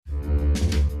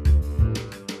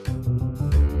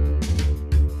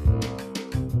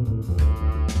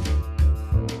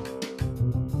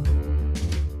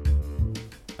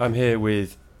I'm here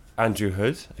with Andrew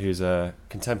Hood, who's a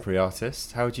contemporary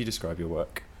artist. How would you describe your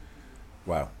work?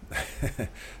 Wow.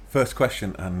 First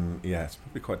question, and yeah, it's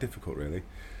probably quite difficult, really.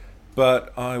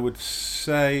 But I would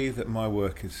say that my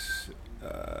work is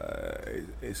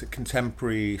it's a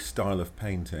contemporary style of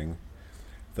painting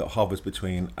that hovers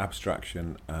between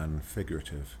abstraction and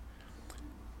figurative.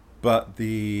 But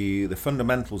the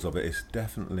fundamentals of it is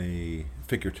definitely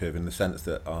figurative in the sense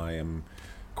that I am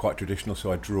quite traditional,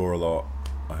 so I draw a lot.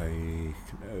 I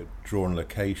draw on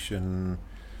location,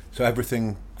 so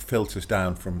everything filters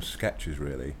down from sketches,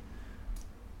 really.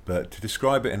 But to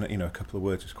describe it in a couple of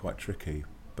words is quite tricky.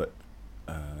 But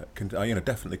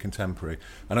definitely contemporary.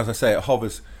 And as I say, it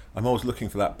hovers. I'm always looking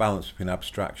for that balance between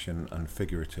abstraction and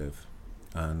figurative.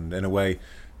 And in a way,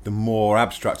 the more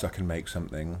abstract I can make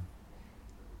something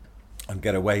and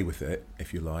get away with it,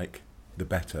 if you like, the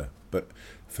better. But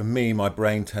for me, my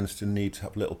brain tends to need to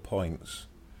have little points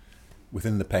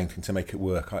within the painting to make it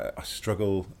work. I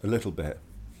struggle a little bit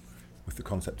with the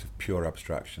concept of pure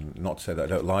abstraction. Not to say that I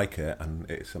don't like it,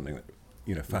 and it's something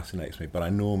that fascinates me. But I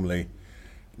normally,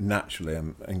 naturally,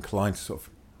 am inclined to sort of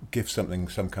give something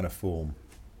some kind of form,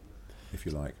 if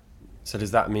you like. So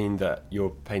does that mean that your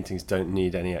paintings don't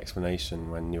need any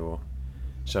explanation when you're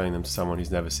showing them to someone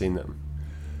who's never seen them?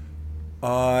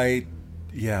 I'm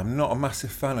not a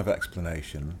massive fan of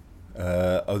explanation.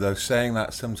 Although saying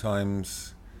that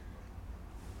sometimes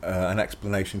an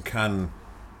explanation can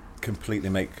completely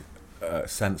make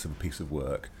sense of a piece of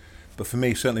work. But for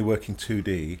me, certainly working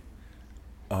 2D,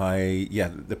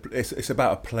 it's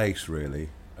about a place, really.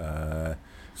 So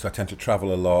I tend to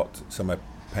travel a lot. So my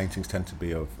paintings tend to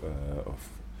be of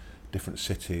different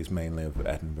cities, mainly of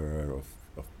Edinburgh,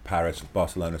 of Paris, of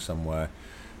Barcelona, somewhere.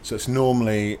 So it's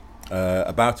normally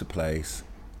about a place.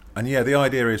 And yeah, the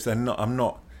idea is if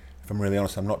I'm really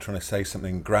honest, I'm not trying to say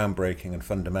something groundbreaking and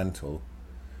fundamental.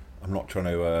 I'm not trying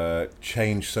to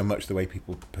change so much the way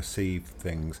people perceive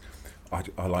things.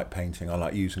 I like painting, I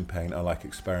like using paint, I like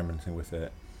experimenting with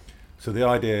it. So the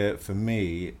idea for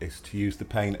me is to use the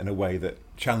paint in a way that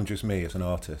challenges me as an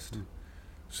artist.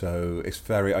 So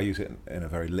I use it in a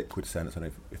very liquid sense. I don't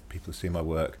know if people see my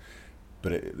work,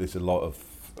 but there's a lot of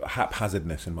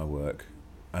haphazardness in my work.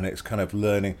 And it's kind of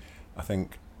learning, I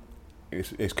think,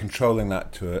 it's controlling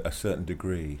that to a certain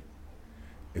degree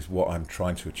is what I'm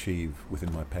trying to achieve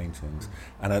within my paintings.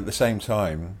 And at the same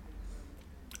time,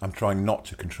 I'm trying not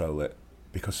to control it,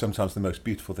 because sometimes the most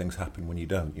beautiful things happen when you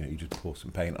don't. You just pour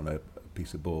some paint on a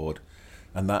piece of board,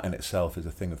 and that in itself is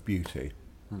a thing of beauty.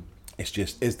 It's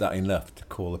just, is that enough to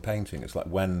call a painting? It's like,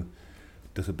 when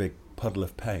does a big puddle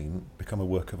of paint become a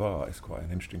work of art? It's quite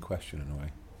an interesting question in a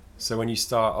way. So when you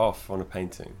start off on a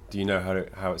painting, do you know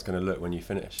how it's going to look when you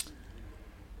finish?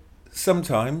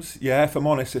 Sometimes, yeah, if I'm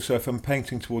honest. If I'm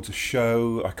painting towards a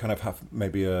show, I kind of have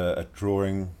maybe a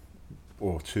drawing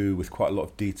or two with quite a lot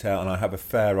of detail, and I have a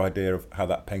fair idea of how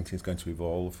that painting is going to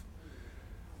evolve.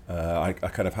 I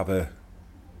kind of have a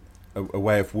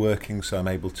way of working, so I'm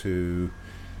able to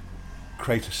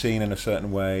create a scene in a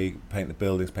certain way, paint the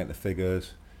buildings, paint the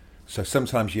figures. So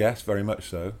sometimes, yes, very much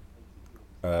so.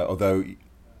 Although,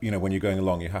 when you're going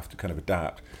along, you have to kind of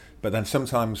adapt. But then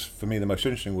sometimes, for me, the most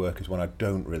interesting work is when I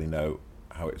don't really know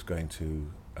how it's going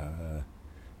to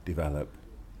develop.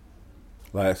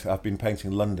 Like, I've been painting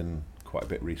London quite a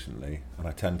bit recently, and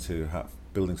I tend to have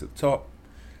buildings at the top,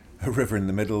 a river in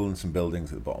the middle, and some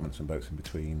buildings at the bottom, and some boats in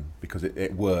between, because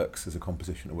it works as a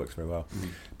composition. It works very well.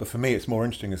 But for me, it's more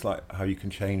interesting. It's like how you can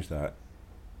change that.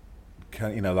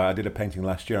 Like I did a painting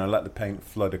last year, and I let the paint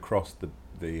flood across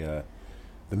the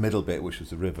middle bit, which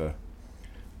was the river.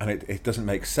 And it doesn't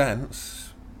make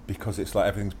sense, because it's like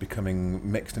everything's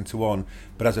becoming mixed into one.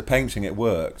 But as a painting, it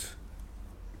worked.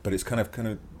 But it's kind of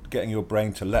getting your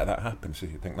brain to let that happen. So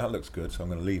you think, that looks good, so I'm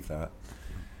going to leave that.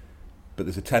 But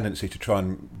there's a tendency to try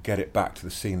and get it back to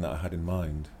the scene that I had in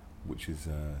mind, which is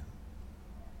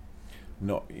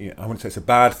not. I wouldn't say it's a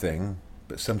bad thing,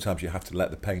 but sometimes you have to let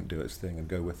the paint do its thing and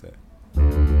go with it.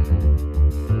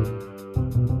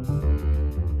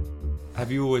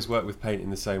 Have you always worked with paint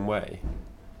in the same way?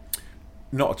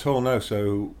 Not at all, no.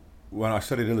 So when I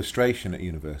studied illustration at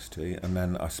university, and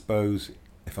then I suppose,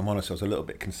 if I'm honest, I was a little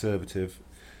bit conservative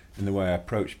in the way I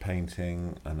approached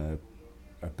painting, and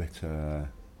a bit, I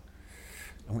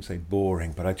wouldn't say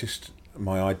boring, but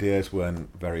my ideas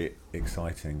weren't very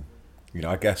exciting.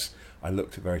 I guess I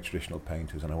looked at very traditional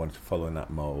painters, and I wanted to follow in that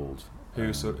mould.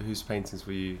 Whose paintings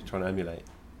were you trying to emulate?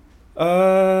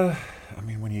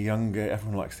 When you're younger,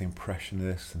 everyone likes the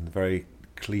Impressionists and the very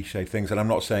cliche things, and I'm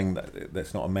not saying that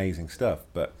that's not amazing stuff,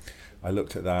 but I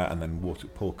looked at that, and then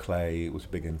Paul Klee was a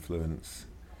big influence.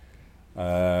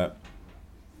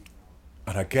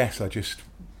 and I guess I just,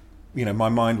 my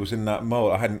mind was in that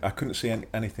mold. I couldn't see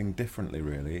anything differently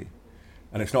really,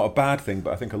 and it's not a bad thing.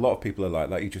 But I think a lot of people are like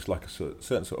that. You just like a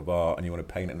certain sort of art, and you want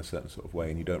to paint it in a certain sort of way,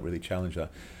 and you don't really challenge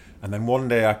that. And then one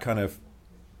day,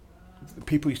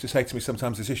 people used to say to me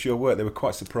sometimes, "Is this your work?" They were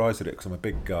quite surprised at it because I'm a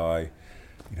big guy,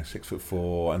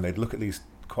 6'4", and they'd look at these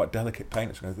quite delicate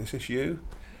paintings and go, "Is this you?"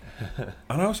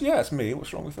 And I was, "Yeah, it's me.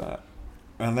 What's wrong with that?"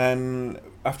 And then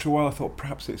after a while, I thought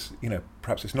perhaps it's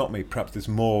not me. Perhaps there's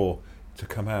more to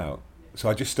come out. So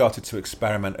I just started to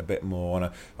experiment a bit more,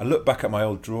 and I looked back at my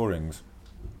old drawings,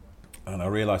 and I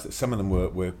realised that some of them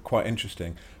were quite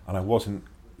interesting, and I wasn't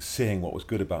seeing what was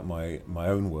good about my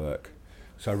own work.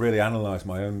 So I really analysed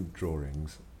my own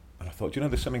drawings, and I thought,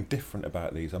 there's something different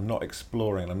about these. I'm not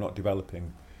exploring, I'm not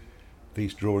developing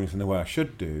these drawings in the way I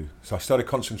should do. So I started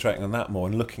concentrating on that more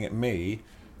and looking at me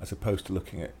as opposed to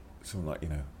looking at someone like,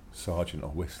 Sargent or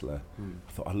Whistler.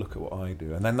 I thought, I'd look at what I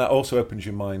do. And then that also opens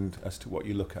your mind as to what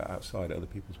you look at outside other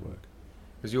people's work.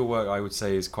 Because your work, I would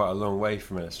say, is quite a long way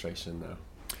from illustration now.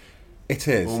 It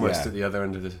is, almost at the other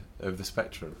end of the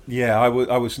spectrum. Yeah, I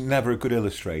was never a good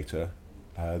illustrator.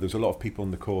 There was a lot of people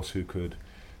in the course who could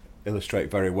illustrate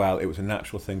very well. It was a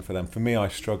natural thing for them. For me, I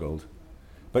struggled.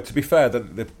 But to be fair,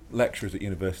 the lecturers at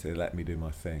university let me do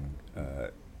my thing,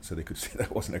 so they could see that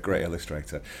I wasn't a great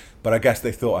illustrator. But I guess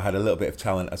they thought I had a little bit of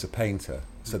talent as a painter,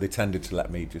 so they tended to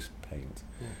let me just paint,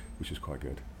 which was quite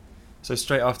good. So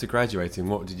straight after graduating,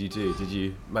 what did you do? Did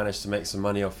you manage to make some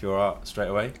money off your art straight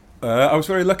away? I was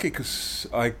very lucky because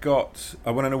I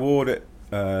won an award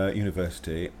at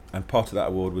university, and part of that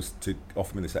award was to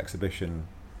offer me this exhibition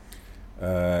in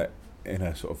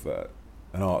a sort of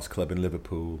an arts club in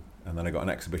Liverpool, and then I got an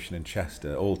exhibition in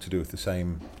Chester, all to do with the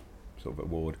same sort of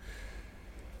award.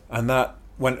 And that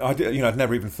I'd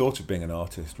never even thought of being an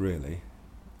artist really,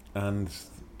 and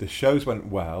the shows went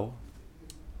well.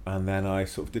 And then I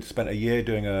sort of spent a year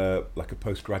doing a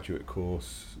postgraduate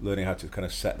course, learning how to kind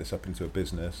of set this up into a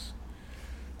business.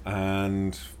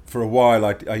 And for a while,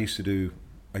 I used to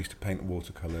paint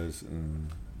watercolors and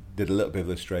did a little bit of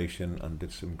illustration and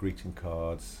did some greeting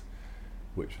cards,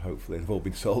 which hopefully have all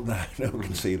been sold now. No one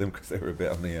can see them because they were a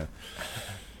bit on the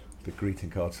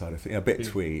greeting card side of things, a bit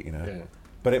twee, Yeah.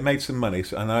 But it made some money,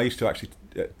 and I used to actually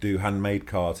do handmade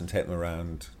cards and take them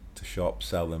around to shops,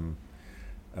 sell them.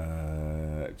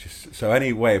 So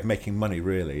any way of making money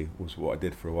really was what I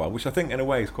did for a while, which I think in a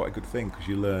way is quite a good thing because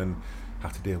you learn how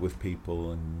to deal with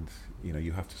people and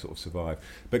you have to sort of survive.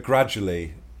 But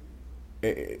gradually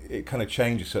it kind of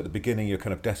changes. So at the beginning you're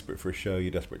kind of desperate for a show,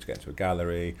 you're desperate to get into a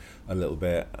gallery a little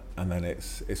bit, and then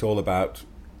it's all about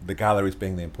the galleries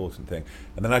being the important thing.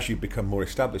 And then as you become more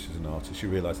established as an artist, you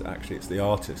realise that actually it's the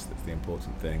artist that's the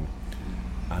important thing.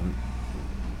 And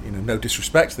no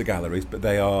disrespect to the galleries, but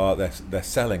they're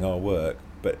selling our work,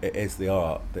 but it is the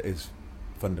art that is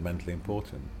fundamentally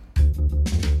important.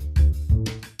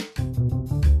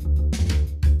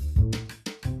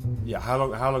 Yeah, how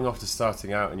long after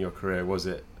starting out in your career was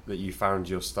it that you found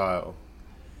your style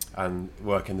and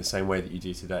work in the same way that you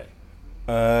do today?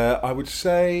 I would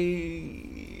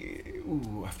say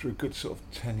after a good sort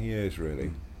of 10 years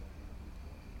really.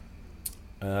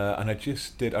 And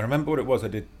I remember what it was. I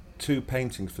did 2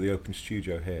 paintings for the Open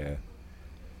Studio here,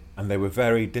 and they were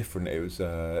very different. It was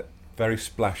very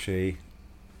splashy,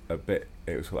 it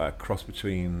was like a cross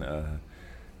between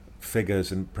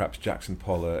figures and perhaps Jackson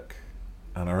Pollock,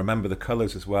 and I remember the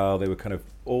colours as well. They were kind of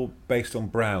all based on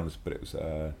browns, but it was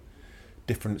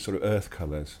different sort of earth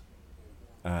colours,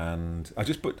 and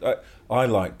I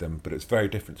liked them, but it's very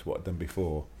different to what I'd done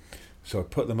before, so I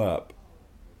put them up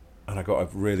and I got a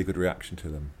really good reaction to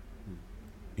them.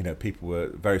 People were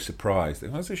very surprised.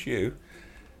 "Oh, is this you?"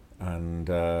 And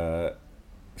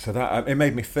so that it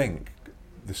made me think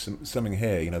there's something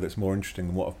here, that's more interesting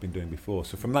than what I've been doing before.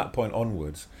 So from that point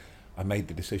onwards, I made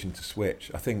the decision to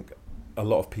switch. I think a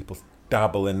lot of people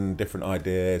dabble in different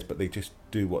ideas, but they just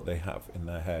do what they have in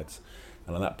their heads.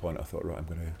 And at that point, I thought, right, I'm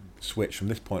going to switch from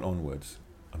this point onwards.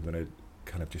 I'm going to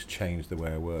kind of just change the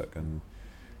way I work and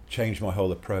change my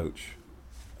whole approach.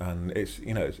 And it's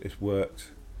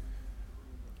worked.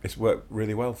 It's worked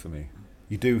really well for me.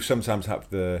 You do sometimes you have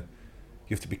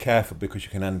to be careful because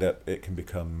it can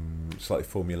become slightly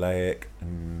formulaic,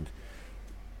 and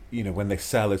when they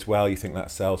sell as well, you think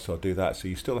that sells, so I'll do that. So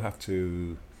you still have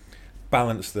to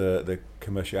balance the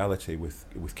commerciality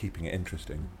with keeping it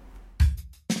interesting.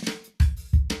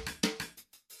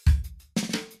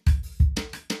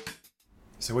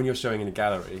 So when you're showing in a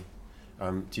gallery,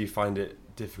 do you find it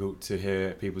difficult to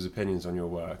hear people's opinions on your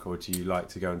work, or do you like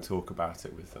to go and talk about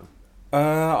it with them?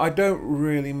 I don't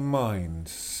really mind.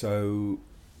 So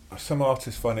some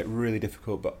artists find it really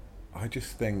difficult, but I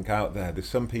just think out there's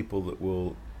some people that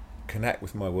will connect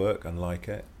with my work and like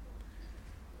it.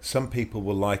 Some people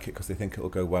will like it because they think it'll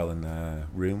go well in their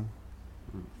room,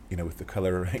 with the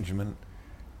colour arrangement.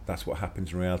 That's what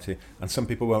happens in reality. And some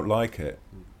people won't like it.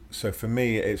 So for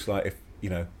me, it's like,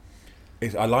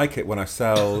 I like it when I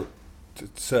sell to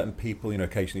certain people,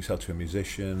 occasionally sell to a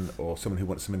musician or someone who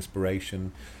wants some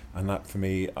inspiration. And that for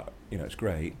me, it's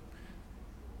great.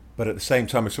 But at the same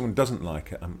time, if someone doesn't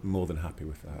like it, I'm more than happy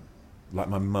with that. Like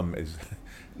my mum is,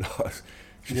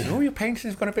 she says, "Oh, your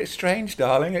painting's gone a bit strange,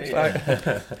 darling." It's like,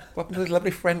 what happened to those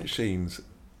lovely French scenes?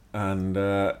 And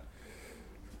that's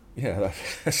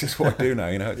just what I do now.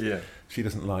 She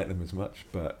doesn't like them as much,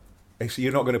 but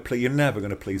you're not going to please. You're never going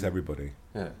to please everybody.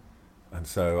 Yeah. And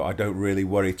so I don't really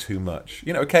worry too much.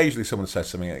 Occasionally someone says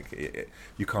something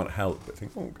you can't help but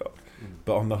think, "Oh God."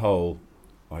 But on the whole,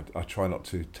 I try not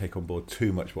to take on board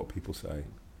too much what people say.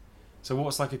 So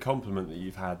what's like a compliment that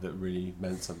you've had that really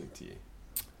meant something to you?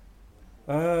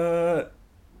 I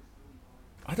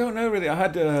don't know really. I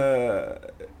had,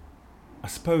 I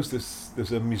suppose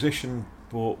there's a musician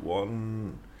bought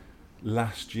one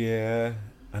last year,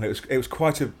 and it was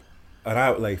quite an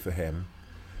outlay for him.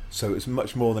 So it was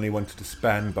much more than he wanted to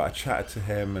spend. But I chatted to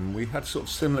him, and we had sort of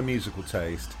similar musical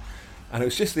taste. And it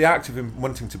was just the act of him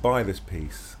wanting to buy this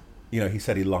piece. He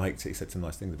said he liked it, he said some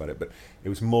nice things about it, but it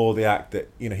was more the act that,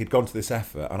 he'd gone to this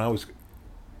effort, and I was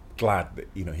glad that,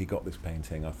 he got this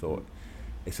painting. I thought,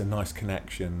 it's a nice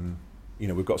connection,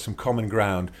 we've got some common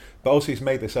ground, but also he's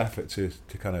made this effort to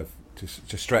kind of,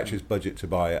 to stretch his budget to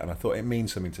buy it, and I thought it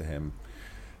means something to him.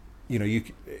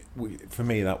 For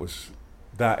me, that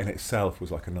in itself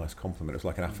was like a nice compliment. It was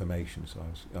like an affirmation, so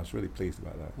I was really pleased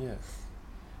about that. Yeah.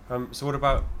 So what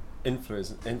about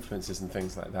influences and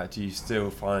things like that? Do you still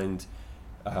find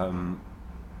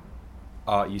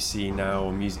art you see now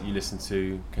or music you listen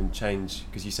to can change?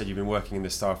 Because you said you've been working in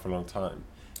this style for a long time.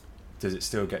 Does it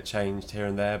still get changed here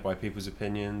and there by people's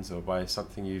opinions or by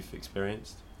something you've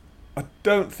experienced? I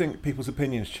don't think people's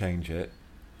opinions change it,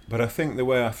 but I think the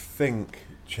way I think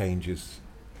changes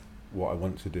what I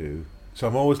want to do. So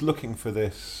I'm always looking for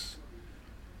this.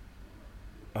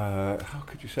 How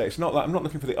could you say? It's not like I'm not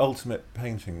looking for the ultimate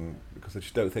painting, because I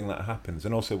just don't think that happens.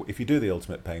 And also, if you do the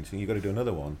ultimate painting, you've got to do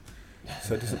another one.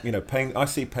 So it doesn't, I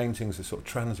see paintings as sort of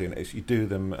transient. It's you do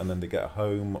them and then they get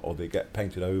home or they get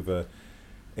painted over.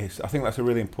 I think that's a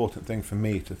really important thing for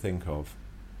me to think of.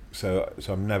 So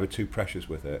I'm never too precious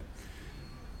with it.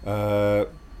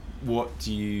 What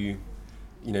do you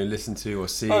listen to or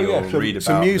see read about?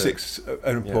 So music's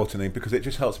an important thing because it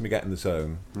just helps me get in the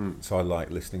zone. So I like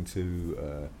listening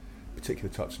to particular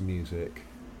types of music,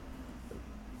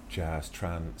 jazz,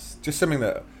 trance, just something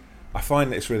that I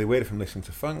find that it's really weird if I'm listening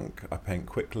to funk. I paint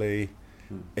quickly.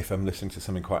 If I'm listening to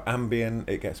something quite ambient,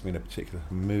 it gets me in a particular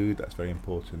mood. That's very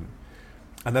important.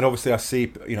 And then obviously I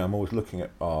see, I'm always looking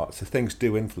at art, so things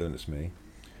do influence me.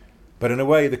 But in a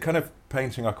way, the kind of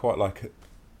painting I quite like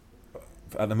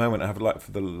at the moment, I have liked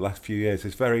for the last few years,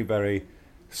 is very, very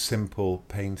simple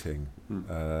painting.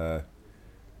 I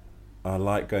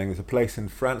like going, there's a place in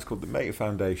France called the Mater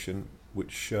Foundation,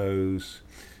 which shows,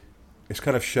 it's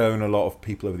kind of shown a lot of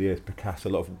people over the years, Picasso,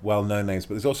 a lot of well-known names,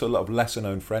 but there's also a lot of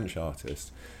lesser-known French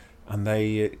artists, and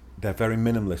they're very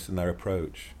minimalist in their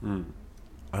approach.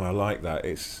 And I like that.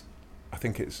 I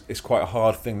think it's quite a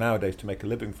hard thing nowadays to make a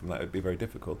living from that. It'd be very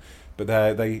difficult. But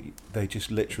they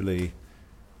just literally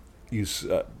use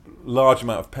a large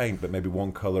amount of paint, but maybe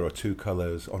one colour or two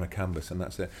colours on a canvas, and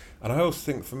that's it. And I always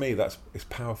think, for me, it's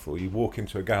powerful. You walk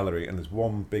into a gallery and there's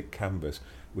one big canvas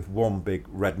with one big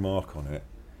red mark on it.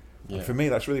 Yeah. And for me,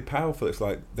 that's really powerful. It's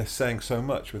like they're saying so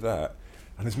much with that.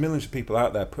 And there's millions of people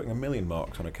out there putting a million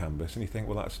marks on a canvas, and you think,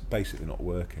 well, that's basically not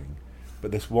working.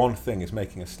 But this one thing is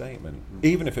making a statement,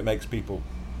 even if it makes people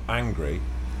angry.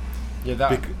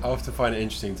 Yeah, I often find it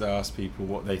interesting to ask people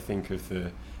what they think of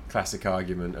the classic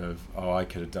argument of, "Oh, I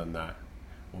could have done that,"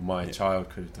 or "My child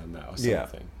could have done that," or something. Yeah.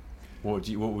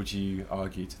 What would you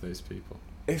argue to those people?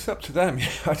 It's up to them.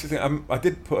 I just think I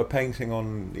did put a painting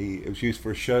on. It was used for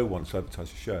a show once, to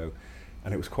advertise a show,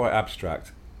 and it was quite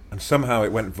abstract. And somehow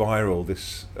it went viral.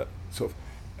 This sort of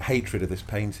hatred of this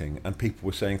painting, and people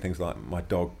were saying things like, "My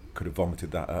dog could have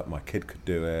vomited that up. My kid could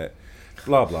do it,"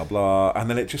 blah blah blah, and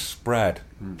then it just spread.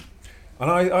 And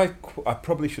I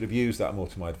probably should have used that more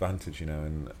to my advantage,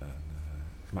 and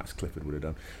Max Clifford would have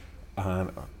done.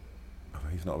 And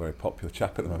he's not a very popular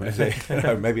chap at the moment, is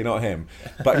he? Maybe not him.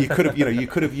 But you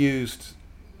could have used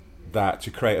that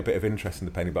to create a bit of interest in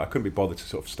the painting, but I couldn't be bothered to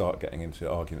sort of start getting into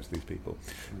arguments with these people.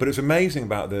 But it was amazing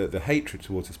about the hatred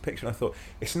towards this picture. And I thought,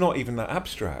 it's not even that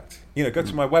abstract. You know, go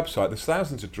to my website, there's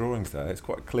thousands of drawings there. It's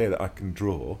quite clear that I can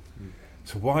draw.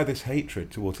 So why this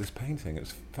hatred towards this painting?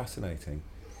 It's fascinating.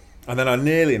 And then I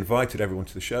nearly invited everyone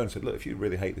to the show and said, look, if you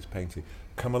really hate this painting,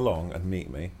 come along and meet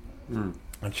me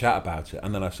and chat about it.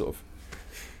 And then I sort of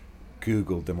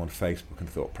Googled them on Facebook and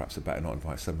thought perhaps I better not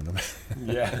invite some of them.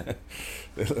 Yeah.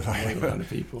 They look like kind of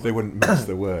people. They wouldn't mix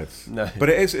the words. No. But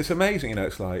it's amazing, you know,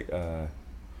 it's like...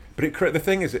 but the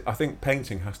thing is, I think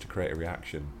painting has to create a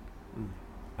reaction.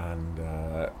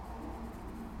 And,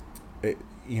 it,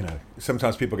 you know,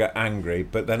 sometimes people get angry,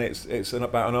 but then it's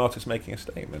about an artist making a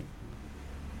statement.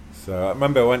 So I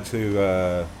remember I went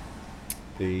to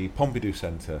the Pompidou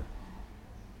Centre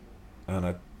and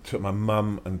I took my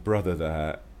mum and brother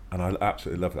there, and I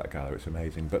absolutely love that gallery, it's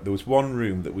amazing. But there was one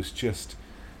room that was just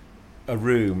a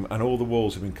room and all the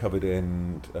walls had been covered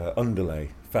in underlay,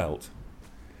 felt.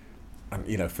 And,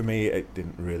 you know, for me, it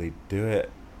didn't really do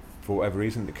it for whatever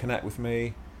reason to connect with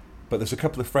me. But there's a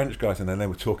couple of French guys in there and they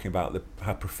were talking about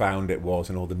how profound it was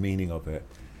and all the meaning of it.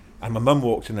 And my mum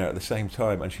walked in there at the same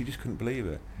time and she just couldn't believe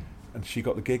it. And she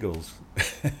got the giggles.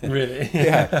 Really?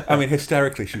 Yeah. I mean,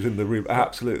 hysterically, she was in the room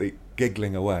absolutely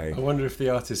giggling away. I wonder if the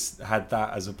artist had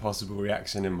that as a possible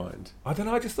reaction in mind. I don't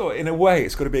know, I just thought, in a way,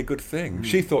 it's got to be a good thing.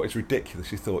 She thought it's ridiculous.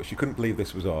 She thought she couldn't believe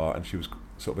this was art, and she was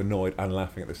sort of annoyed and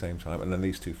laughing at the same time. And then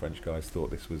these two French guys thought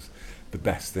this was the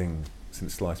best thing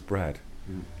since sliced bread.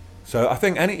 So I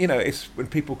think it's when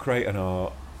people create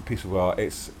a piece of art,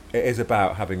 it is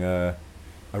about having a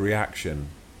reaction.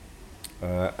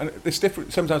 And it's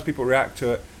different. Sometimes people react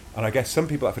to it, and I guess some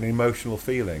people have an emotional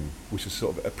feeling, which is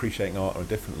sort of appreciating art on a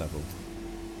different level.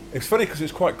 It's funny because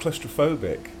it's quite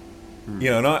claustrophobic, you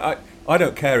know, and I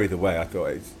don't care either way. I thought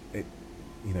it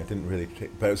didn't really,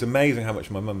 but it was amazing how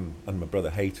much my mum and my brother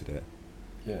hated it.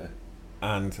 Yeah.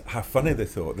 And how funny they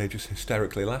thought. They're just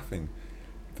hysterically laughing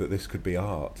that this could be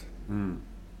art.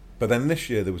 But then this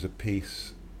year there was a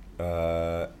piece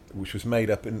which was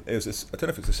made up in, I don't know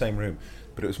if it's the same room,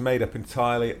 but it was made up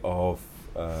entirely of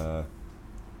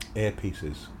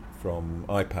earpieces from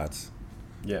iPads.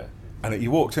 Yeah. And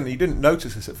you walked in and you didn't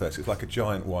notice this at first. It's like a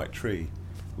giant white tree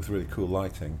with really cool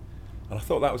lighting. And I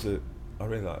thought I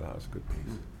really liked that. It was a good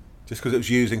piece. Just because it was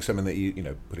using something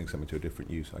that putting something to a different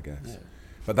use, I guess. Yeah.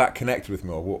 But that connected with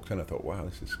me. I walked in and I thought, wow,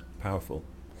 this is powerful.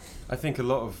 I think a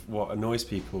lot of what annoys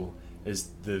people is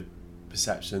the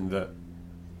perception that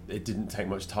it didn't take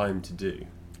much time to do.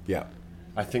 Yeah.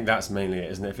 I think that's mainly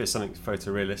it, isn't it? If it's something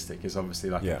photorealistic, it's obviously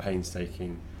like a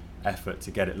painstaking effort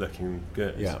to get it looking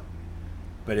good. Yeah.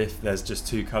 But if there's just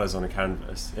two colours on a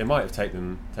canvas, it might have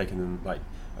taken them like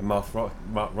a Mark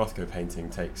Rothko painting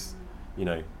takes,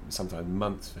 sometimes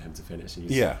months for him to finish.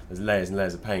 There's layers and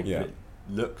layers of paint, but it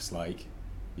looks like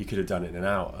you could have done it in an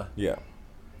hour. Yeah.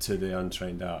 To the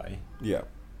untrained eye. Yeah.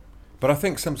 But I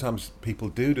think sometimes people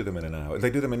do them in an hour.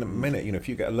 They do them in a minute. If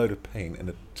you get a load of paint in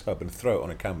a tub and throw it on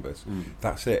a canvas,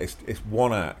 that's it. It's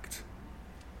one act.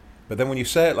 But then when you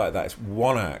say it like that, it's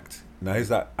one act. Now, is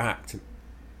that act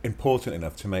important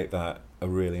enough to make that a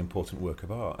really important work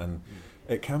of art? And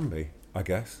it can be, I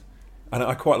guess. And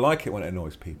I quite like it when it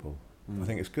annoys people. I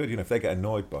think it's good. If they get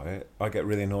annoyed by it, I get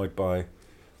really annoyed by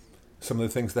some of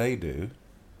the things they do,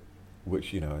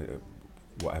 which,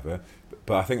 whatever.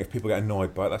 But I think if people get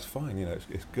annoyed by it, that's fine.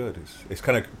 It's good. It's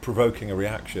kind of provoking a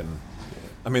reaction.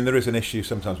 I mean, there is an issue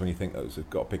sometimes when you think that it's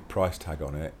got a big price tag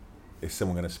on it. Is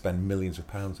someone going to spend millions of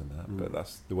pounds on that? But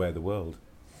that's the way of the world.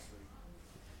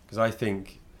 Because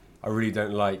I really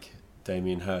don't like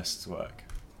Damien Hirst's work.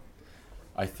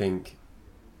 I think,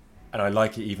 and I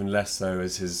like it even less so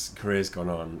as his career's gone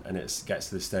on, and it gets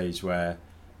to the stage where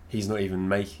he's not even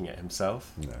making it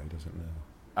himself. No, he doesn't know.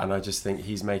 And I just think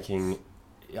he's the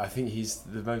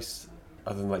most,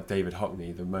 other than like David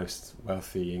Hockney, the most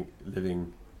wealthy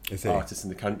living artist in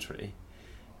the country.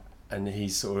 And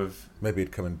he's sort of... Maybe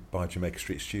he'd come and buy Jamaica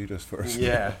Street Studios for us.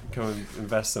 Yeah, come and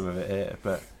invest some of it here.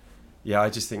 But yeah, I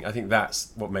think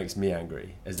that's what makes me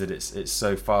angry, is that it's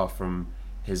so far from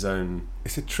his own...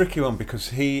 It's a tricky one because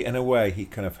he, in a way, he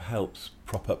kind of helps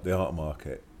prop up the art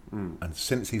market. And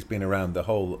since he's been around, the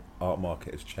whole art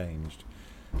market has changed.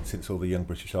 Since all the young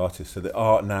British artists, so the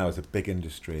art now is a big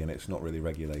industry and it's not really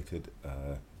regulated.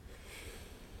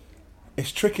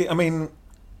 It's tricky. I mean,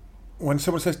 when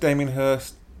someone says Damien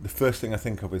Hirst, the first thing I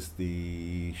think of is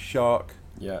the shark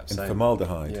in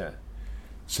formaldehyde. Yeah.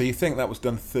 So you think that was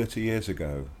done 30 years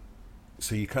ago.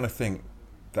 So you kind of think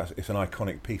that it's an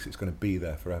iconic piece. It's going to be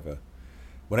there forever.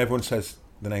 When everyone says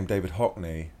the name David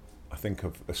Hockney, I think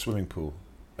of a swimming pool,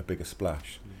 a bigger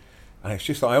splash. And it's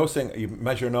just, I always think you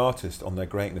measure an artist on their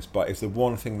greatness, but it's the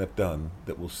one thing they've done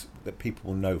that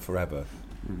people will know forever.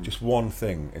 Mm-hmm. Just one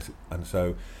thing. And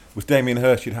so with Damien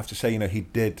Hirst, you'd have to say, he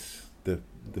did the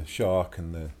shark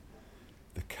and the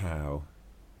cow.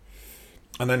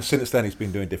 And then since then, he's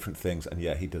been doing different things. And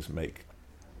yeah, he does make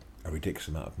a ridiculous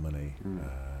amount of money.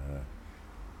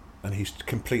 And he's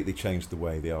completely changed the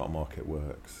way the art market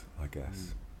works, I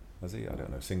guess. Has he? I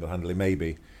don't know, single-handedly,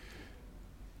 maybe.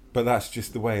 But that's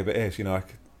just the way of it is,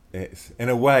 it's, in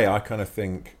a way, I kind of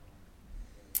think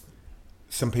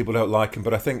some people don't like him,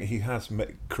 but I think he has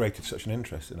created such an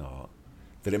interest in art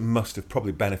that it must have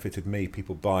probably benefited me.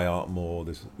 People buy art more.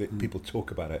 People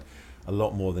talk about it a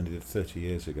lot more than they did 30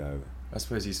 years ago. I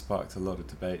suppose he sparked a lot of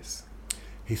debates.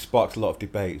 He sparked a lot of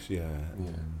debates, yeah.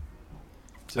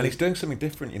 And he's doing something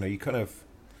different, you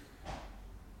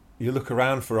look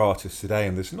around for artists today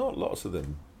and there's not lots of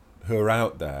them who are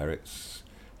out there. It's,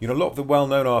 a lot of the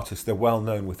well-known artists, they're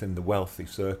well-known within the wealthy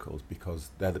circles because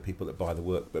they're the people that buy the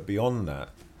work. But beyond that,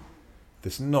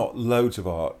 there's not loads of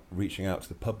art reaching out to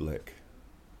the public.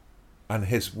 And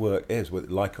his work is,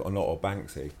 like it or not, or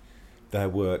Banksy, their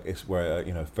work is where,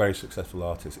 a very successful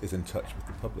artist is in touch with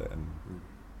the public. And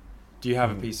do you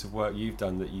have a piece of work you've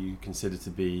done that you consider to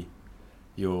be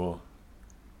your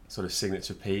sort of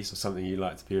signature piece or something you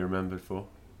like to be remembered for?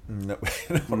 No,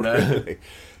 not really.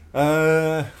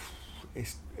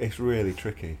 It's really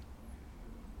tricky.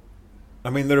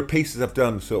 I mean, there are pieces I've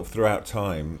done sort of throughout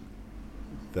time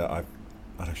that I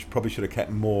probably should have kept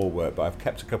more work, but I've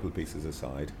kept a couple of pieces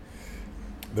aside.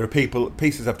 There are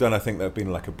pieces I've done I think that have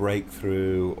been like a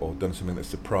breakthrough or done something that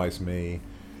surprised me.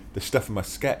 There's stuff in my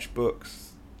sketchbooks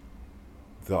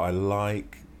that I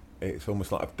like. It's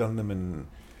almost like I've done them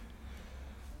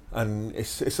and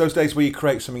it's those days where you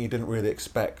create something you didn't really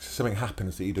expect. Something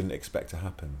happens that you didn't expect to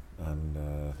happen.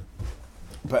 And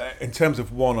but in terms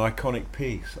of one iconic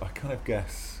piece, I kind of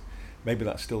guess maybe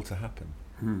that's still to happen.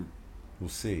 We'll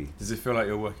see. Does it feel like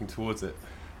you're working towards it?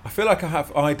 I feel like I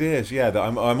have ideas, that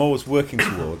I'm always working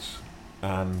towards,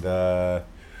 and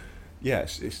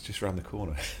it's just around the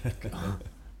corner.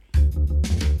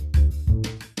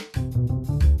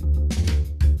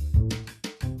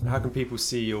 How can people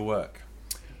see your work?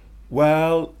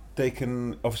 Well, they go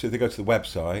to the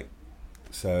website.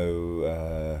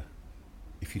 So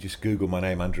if you just Google my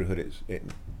name, Andrew Hood,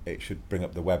 it should bring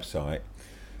up the website,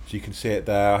 so you can see it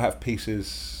there. I have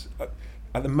pieces.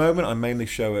 At the moment, I mainly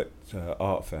show at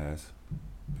art fairs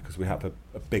because we have a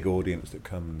big audience that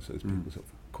comes. So there's people sort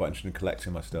of quite interested in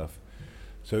collecting my stuff.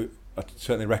 So I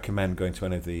certainly recommend going to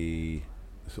any of the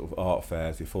sort of art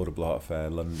fairs, the Affordable Art Fair,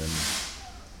 London,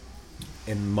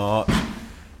 in March.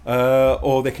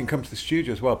 Or they can come to the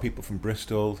studio as well, people from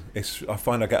Bristol. I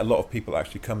find I get a lot of people that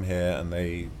actually come here and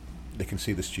they can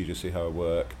see the studio, see how I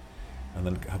work, and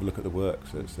then have a look at the work.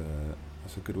 So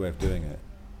that's a good way of doing it.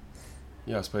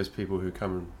 Yeah, I suppose people who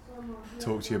come and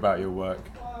talk to you about your work.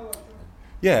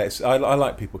 Yeah, I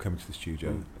like people coming to the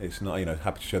studio. It's not,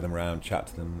 happy to show them around, chat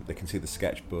to them. They can see the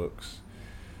sketchbooks.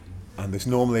 And there's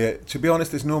normally, to be honest,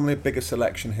 there's normally a bigger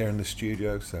selection here in the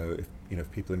studio. So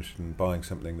if people are interested in buying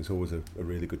something, there's always a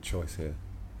really good choice here.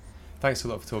 Thanks a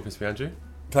lot for talking to me, Andrew.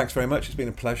 Thanks very much. It's been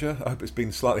a pleasure. I hope it's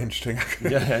been slightly interesting.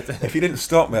 Yeah. If you didn't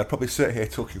stop me, I'd probably sit here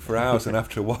talking for hours, and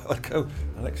after a while I'd go,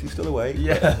 Alex, you still awake?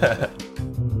 Yeah.